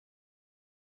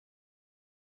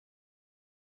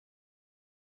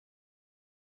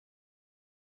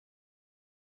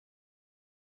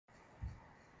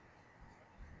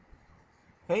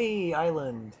Hey,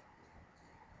 island.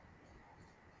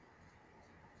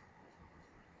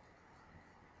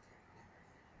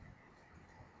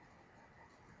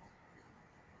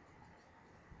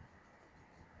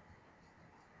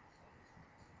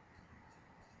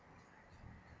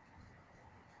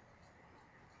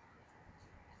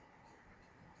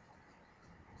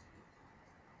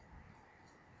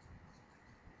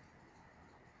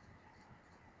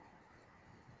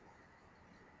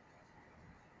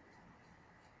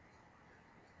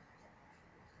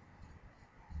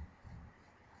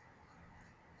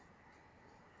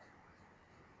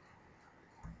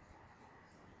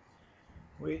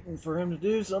 Waiting for him to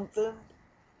do something.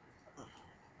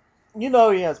 You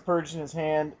know he has Purge in his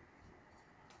hand.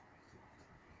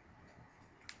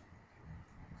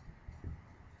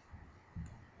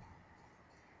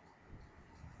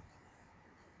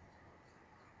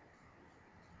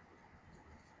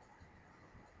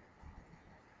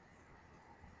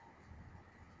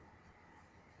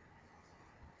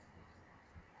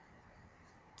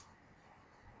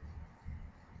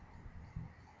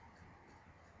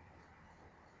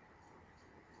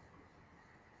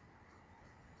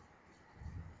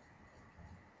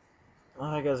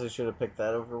 I guess I should have picked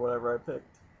that over whatever I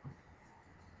picked.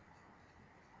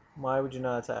 Why would you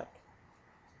not attack?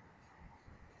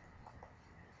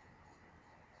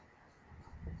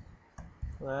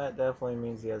 That definitely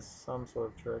means he has some sort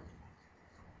of trick.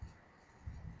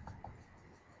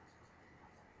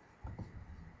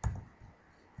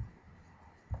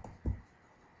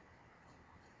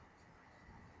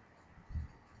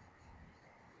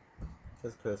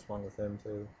 Just could have swung with him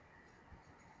too.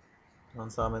 On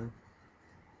summon.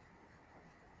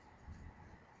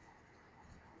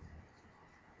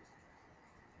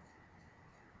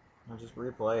 I'll just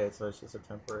replay it so it's just a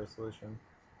temporary solution.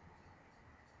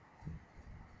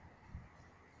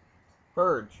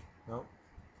 Purge. Nope.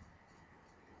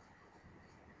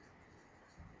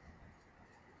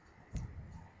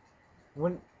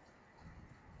 When.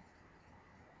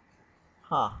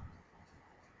 Huh.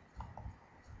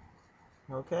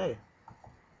 Okay.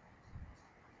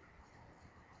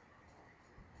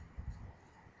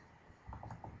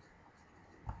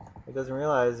 What he doesn't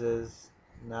realize is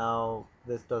now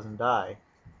this doesn't die.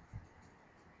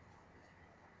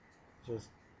 Just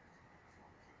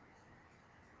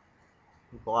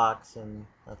he blocks and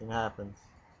nothing happens.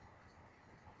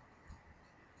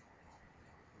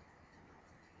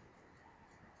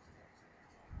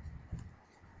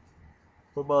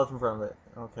 Put both in front of it.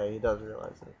 Okay, he does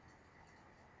realize it.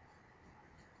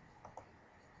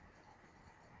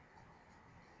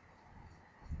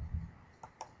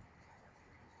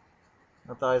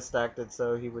 I thought I stacked it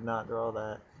so he would not draw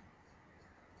that.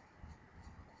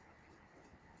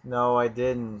 No, I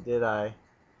didn't, did I?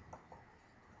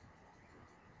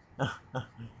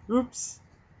 Oops.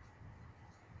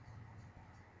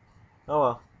 Oh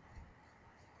well.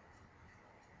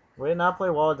 We did not play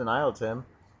Wall of Denial, Tim.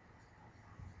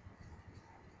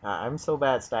 I'm so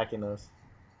bad at stacking those.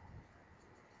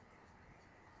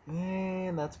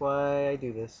 And that's why I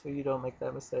do this, so you don't make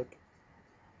that mistake.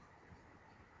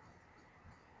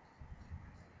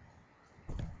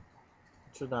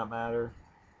 It should not matter.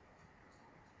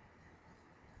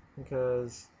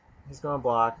 Because he's going to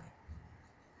block.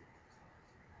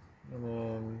 And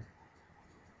then...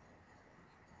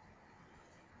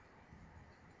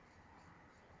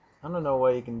 I don't know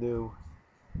what he can do.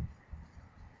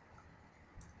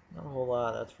 Not a whole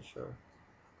lot, that's for sure.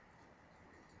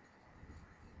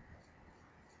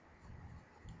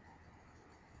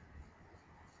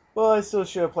 Well, I still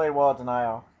should have played Wall of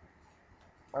Denial.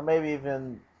 Or maybe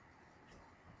even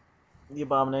the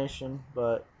Abomination,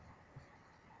 but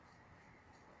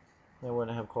I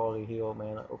wouldn't have Quality Heal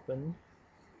mana open.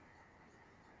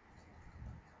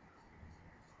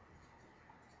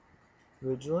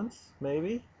 Vigilance?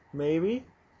 Maybe? Maybe?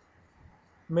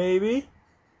 Maybe?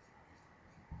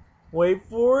 Wait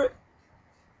for it?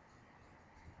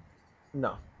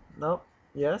 No. Nope.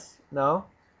 Yes? No?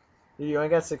 You only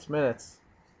got 6 minutes.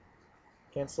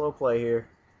 Can't slow play here.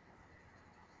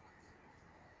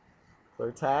 Clear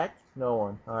attack? No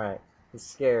one. Alright. He's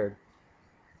scared.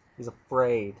 He's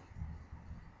afraid.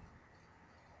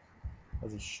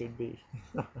 As he should be.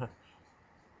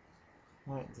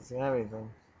 Alright, does he have anything?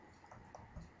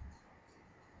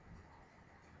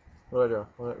 What do I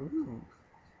draw? Ooh.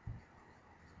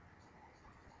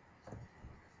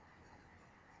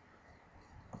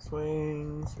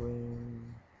 Swing,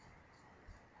 swing.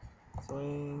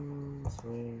 Swing,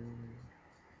 swing.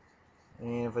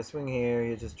 And if I swing here,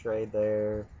 you just trade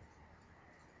there.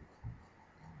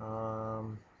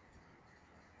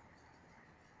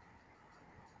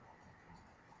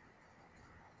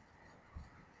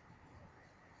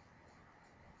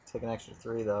 Take an extra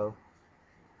 3 though.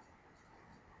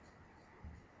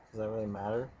 Does that really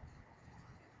matter?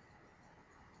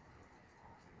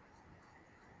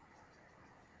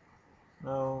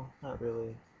 No, not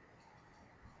really.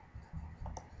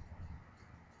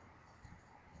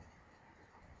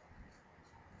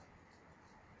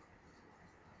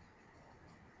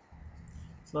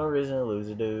 There's no reason to lose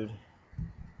it, dude.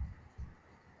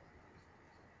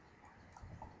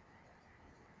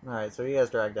 Alright, so he has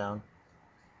drag down.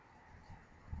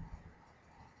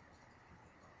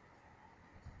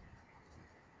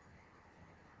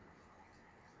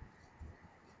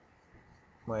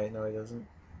 Wait, no he doesn't.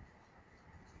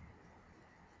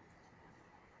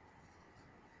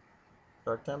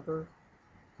 Dark Temper?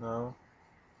 No.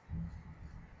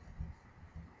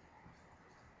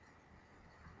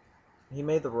 He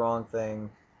made the wrong thing.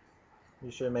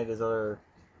 He should have made his other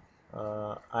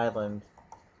island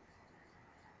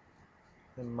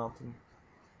in mountain.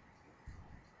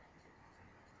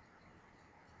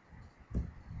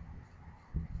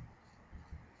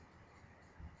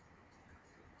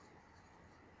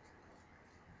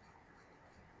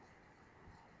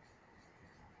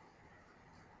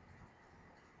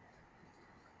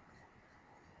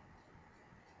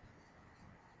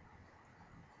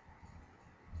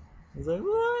 He's like,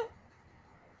 what?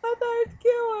 I thought I'd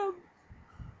kill him.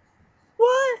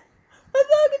 What? I'm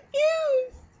so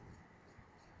confused.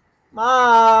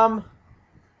 Mom,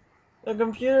 the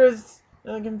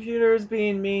computer's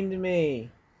being mean to me.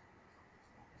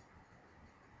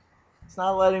 It's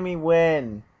not letting me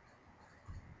win.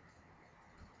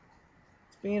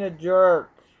 It's being a jerk.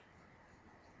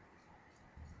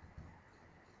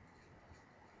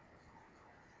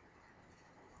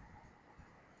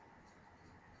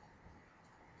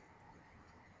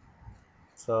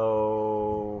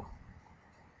 So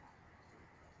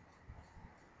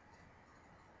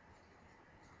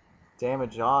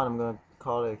damage on, I'm gonna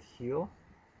call it a heal.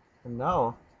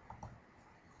 No,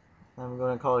 I'm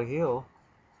gonna call it a heal.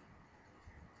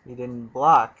 He didn't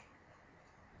block.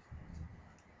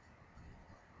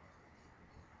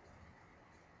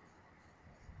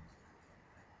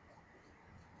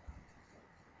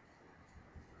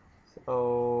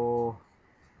 So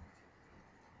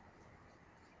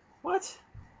what?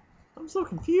 I'm so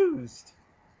confused.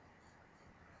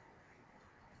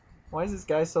 Why is this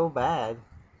guy so bad?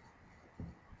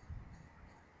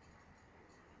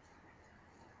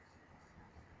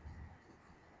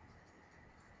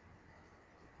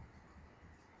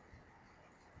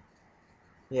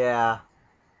 Yeah.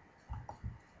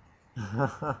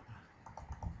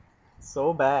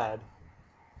 So bad.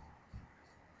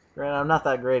 Granted, I'm not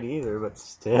that great either, but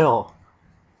still.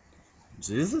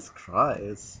 Jesus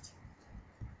Christ.